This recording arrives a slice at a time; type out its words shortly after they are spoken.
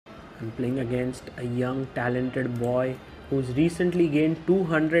I'm playing against a young talented boy who's recently gained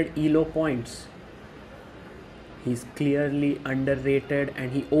 200 ELO points. He's clearly underrated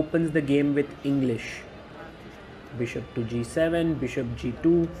and he opens the game with English. Bishop to g7, bishop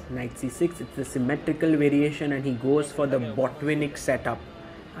g2, knight c6. It's a symmetrical variation and he goes for the Botvinnik setup.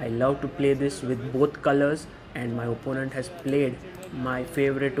 I love to play this with both colors, and my opponent has played my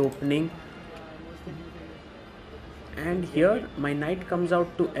favorite opening. And here my knight comes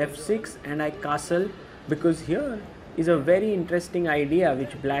out to f6 and I castle, because here is a very interesting idea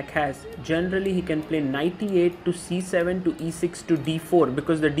which black has. Generally he can play knight e8 to c7 to e6 to d4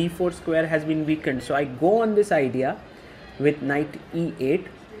 because the d4 square has been weakened. So I go on this idea with knight e8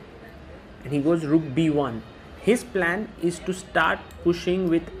 and he goes rook b1. His plan is to start pushing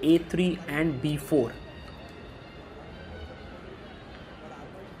with a3 and b4.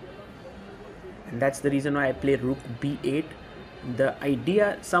 And that's the reason why I play rook b8. The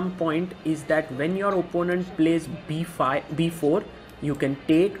idea at some point is that when your opponent plays b4, you can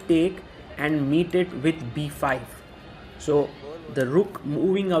take and meet it with b5. So the rook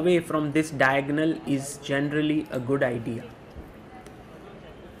moving away from this diagonal is generally a good idea.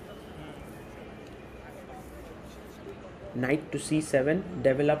 Knight to c7,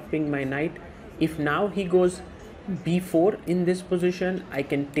 developing my knight. If now he goes b4 in this position, I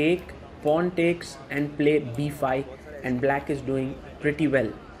can take, pawn takes and play b5, and black is doing pretty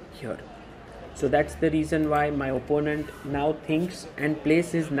well here. So that's the reason why my opponent now thinks and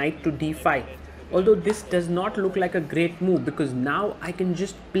plays his knight to d5. Although this does not look like a great move, because now I can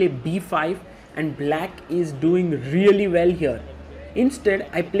just play b5 and black is doing really well here. Instead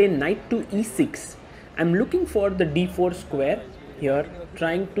I play knight to e6. I'm looking for the d4 square here,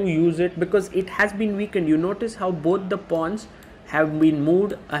 trying to use it because it has been weakened. You notice how both the pawns have been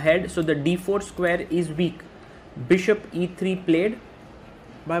moved ahead, so the d4 square is weak. Bishop e3 played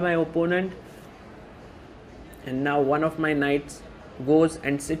by my opponent, and now one of my knights goes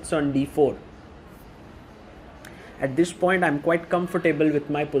and sits on d4. At this point I'm quite comfortable with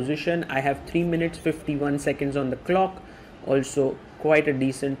my position. I have 3 minutes 51 seconds on the clock, also quite a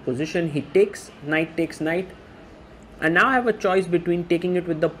decent position. He takes knight, and now I have a choice between taking it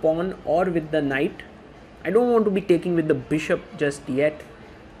with the pawn or with the knight. I don't want to be taking with the bishop just yet.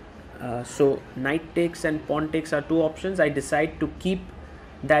 So knight takes and pawn takes are two options. I decide to keep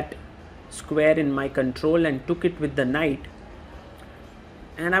that square in my control and took it with the knight.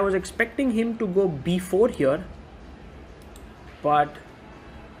 And I was expecting him to go b4 here, but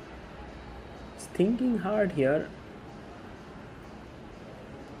it's thinking hard here.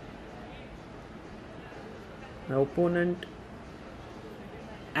 My opponent,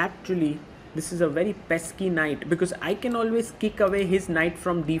 actually this is a very pesky knight, because I can always kick away his knight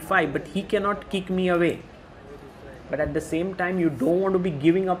from d5, but he cannot kick me away. But at the same time you don't want to be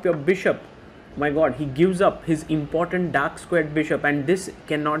giving up your bishop. My god, he gives up his important dark squared bishop, and this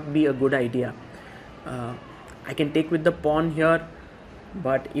cannot be a good idea. I can take with the pawn here,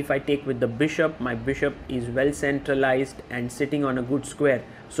 but if I take with the bishop, my bishop is well centralized and sitting on a good square.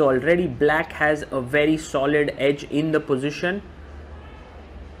 So already black has a very solid edge in the position,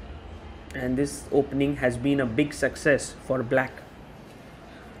 and this opening has been a big success for black.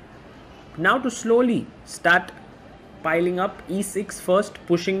 Now to slowly start piling up, e6 first,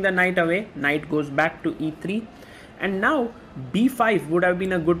 pushing the knight away. Knight goes back to e3, and now b5 would have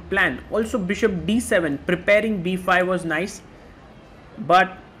been a good plan. Also bishop d7, preparing b5 was nice,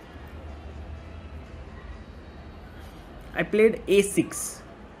 but I played a6. This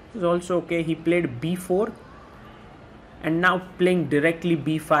is also okay. He played b4, and now playing directly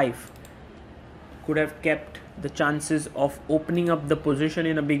b5 could have kept the chances of opening up the position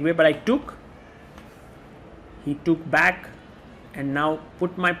in a big way, but I took. He took back and now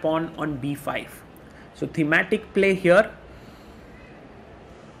put my pawn on b5. So thematic play here.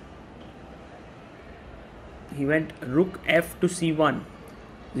 He went rook f to c1.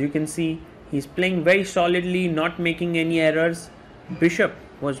 As you can see, he's playing very solidly, not making any errors. Bishop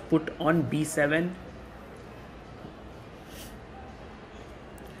was put on b7.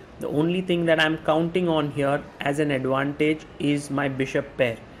 The only thing that I'm counting on here as an advantage is my bishop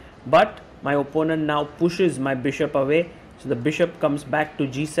pair, but my opponent now pushes my bishop away, so the bishop comes back to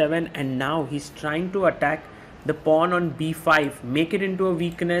g7, and now he's trying to attack the pawn on b5, make it into a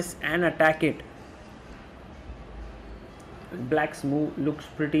weakness and attack it. Black's move looks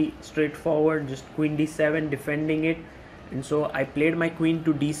pretty straightforward, just queen d7, defending it, and so I played my queen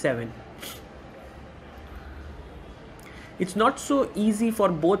to d7. It's not so easy for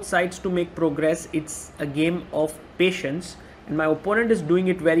both sides to make progress. It's a game of patience, and my opponent is doing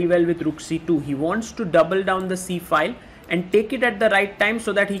it very well with rook c2. He wants to double down the c file and take it at the right time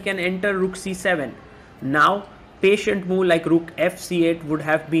so that he can enter rook c7. Now patient move like rook fc8 would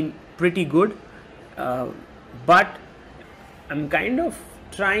have been pretty good, but I'm kind of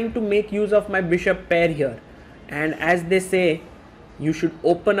trying to make use of my bishop pair here, and as they say, you should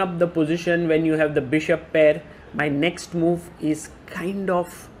open up the position when you have the bishop pair. My next move is kind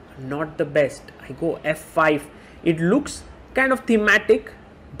of not the best. I go f5. It looks kind of thematic,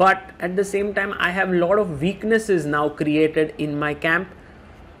 but at the same time I have a lot of weaknesses now created in my camp,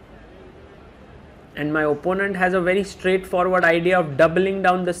 and my opponent has a very straightforward idea of doubling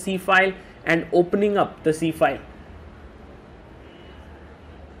down the c file and opening up the c file.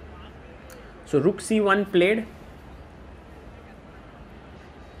 So rook c1 played,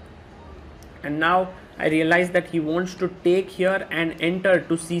 and now I realize that he wants to take here and enter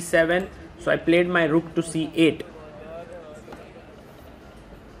to c7, so I played my rook to c8.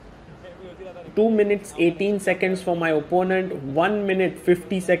 2 minutes 18 seconds for my opponent, 1 minute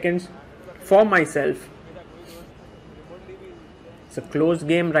 50 seconds for myself. It's a close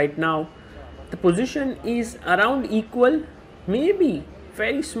game right now. The position is around equal, maybe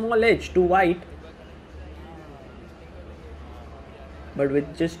very small edge to white, but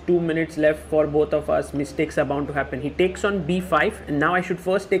with just 2 minutes left for both of us, mistakes are bound to happen. He takes on b5, and now I should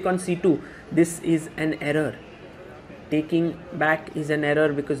first take on c2. This is an error. Taking back is an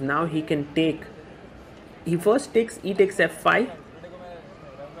error because now he can take. He first takes e takes f5.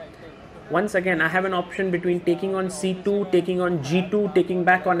 Once again, I have an option between taking on c2, taking on g2, taking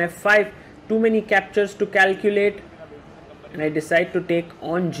back on f5. Too many captures to calculate, and I decide to take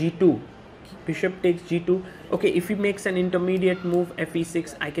on g2. Bishop takes g2. Okay, if he makes an intermediate move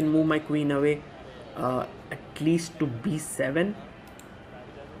fe6, I can move my queen away at least to b7,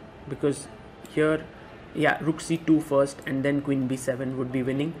 because here, yeah, rook c2 first and then queen b7 would be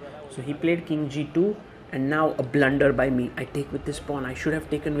winning. So he played king g2, and now a blunder by me. I take with this pawn. I should have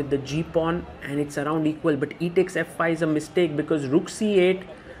taken with the g pawn, and it's around equal, but e takes f5 is a mistake because rook c8,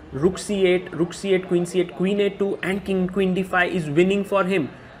 rook c8, rook c8, queen c8, queen a2 and king queen d5 is winning for him.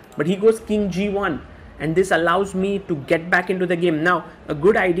 But he goes king g1, and this allows me to get back into the game. Now a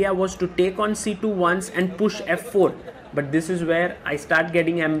good idea was to take on c2 once and push f4, but this is where I start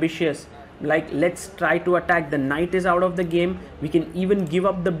getting ambitious. Like, let's try to attack. The knight is out of the game. We can even give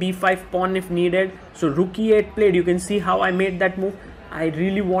up the b5 pawn if needed. So rook e8 played. You can see how I made that move. I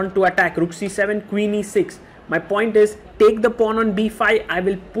really want to attack. Rook c7, queen e6. My point is, take the pawn on b5. I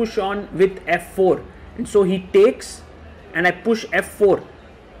will push on with f4. And so he takes, and I push f4.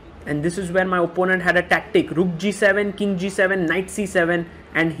 And this is where my opponent had a tactic. Rook g7, king g7, knight c7,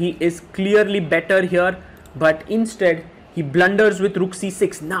 and he is clearly better here. But instead, he blunders with rook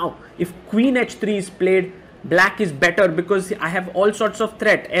c6. Now, if queen h3 is played, black is better because I have all sorts of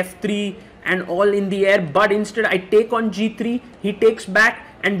threat, f3 and all in the air. But instead, I take on g3, he takes back,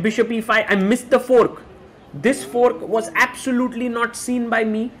 and bishop e5. I missed the fork. This fork was absolutely not seen by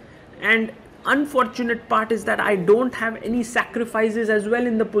me, and unfortunate part is that I don't have any sacrifices as well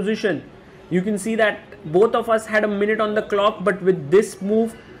in the position. You can see that both of us had a minute on the clock, but with this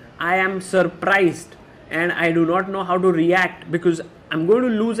move, I am surprised. And I do not know how to react because I'm going to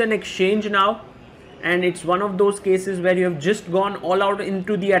lose an exchange now, and it's one of those cases where you have just gone all out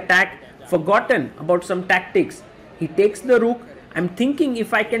into the attack, forgotten about some tactics. He takes the rook. I'm thinking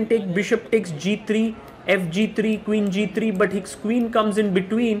if I can take bishop takes g3, fg3, queen g3, but his queen comes in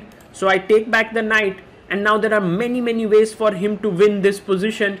between, so I take back the knight, and now there are many ways for him to win this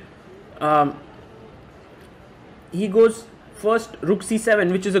position. He goes first rook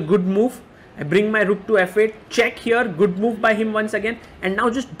c7, which is a good move. I bring my rook to f8, check here, good move by him once again, and now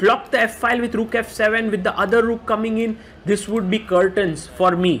just block the f file with rook f7 with the other rook coming in. This would be curtains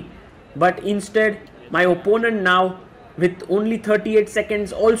for me, but instead my opponent now with only 38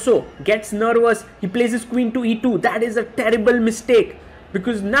 seconds also gets nervous. He plays his queen to e2. That is a terrible mistake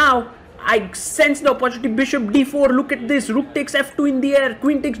because now I sense the opportunity. Bishop d4, look at this, rook takes f2 in the air,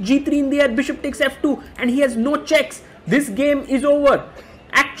 queen takes g3 in the air, bishop takes f2, and he has no checks. This game is over.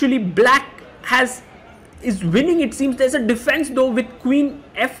 Actually, black is winning. It seems there's a defense though with queen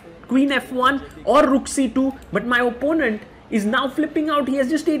f1 or rook c2, but my opponent is now flipping out. He has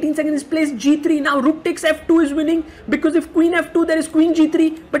just 18 seconds, plays g3. Now rook takes f2 is winning because if queen f2 there is queen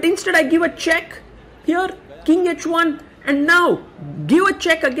g3, but instead I give a check here, king h1, and now give a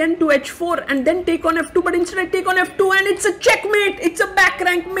check again to h4 and then take on f2, but instead I take on f2 and it's a checkmate. It's a back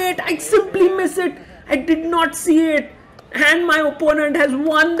rank mate. I simply miss it. I did not see it, and my opponent has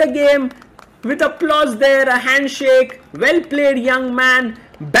won the game. With applause there, a handshake. Well played, young man.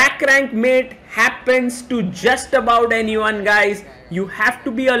 Back rank mate happens to just about anyone, guys. You have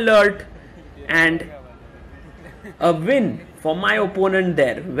to be alert, and A win for my opponent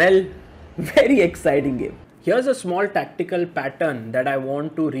there. Well, very exciting game. Here's a small tactical pattern that I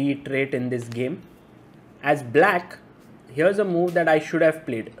want to reiterate in this game. As black, here's a move that I should have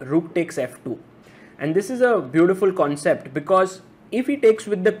played. Rook takes f2. And this is a beautiful concept because if he takes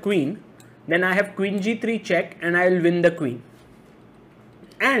with the queen, then I have queen g3 check and I will win the queen.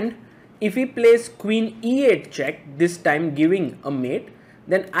 And if he plays queen e8 check, this time giving a mate,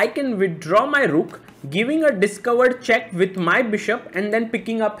 then I can withdraw my rook, giving a discovered check with my bishop and then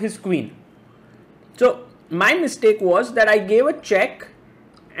picking up his queen. So my mistake was that I gave a check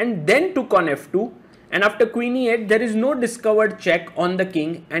and then took on f2, and after queen e8 there is no discovered check on the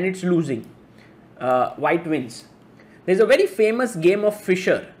king and it's losing. White wins. There's a very famous game of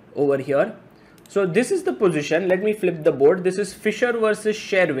Fischer over here. So this is the position. Let me flip the board. This is Fischer versus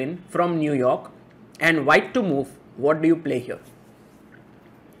Sherwin from New York, and white to move. What do you play here?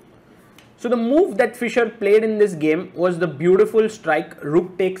 So the move that Fischer played in this game was the beautiful strike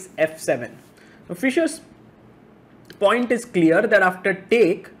rook takes f7. So Fischer's point is clear that after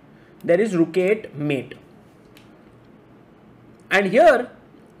take there is rook 8 mate. And here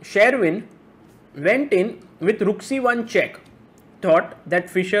Sherwin went in with rook c1 check, thought that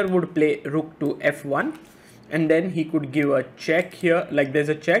Fischer would play rook to f1 and then he could give a check here, like there's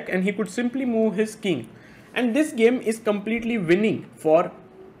a check, and he could simply move his king. And this game is completely winning for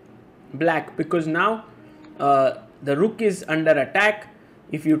black because now the rook is under attack.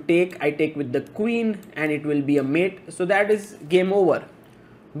 If you take, I take with the queen and it will be a mate. So that is game over.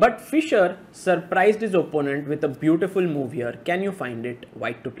 But Fischer surprised his opponent with a beautiful move here. Can you find it?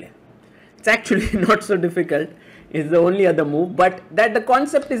 White to play. It's actually not so difficult. It's the only other move, but that the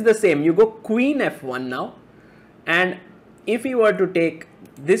concept is the same. You go queen f1 now, and if you were to take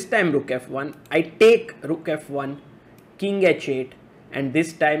this time rook f1, I take rook f1, king h8, and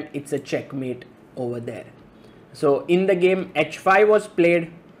this time it's a checkmate over there. So in the game h5 was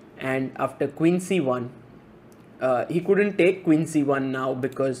played, and after queen c1, he couldn't take queen c1 now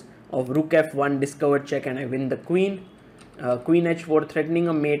because of rook f1 discovered check, and I win the queen. Queen h4 threatening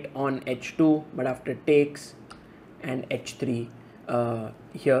a mate on h2, but after takes and h3,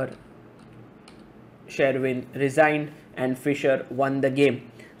 here Sherwin resigned and Fischer won the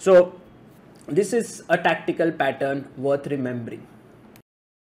game. So this is a tactical pattern worth remembering.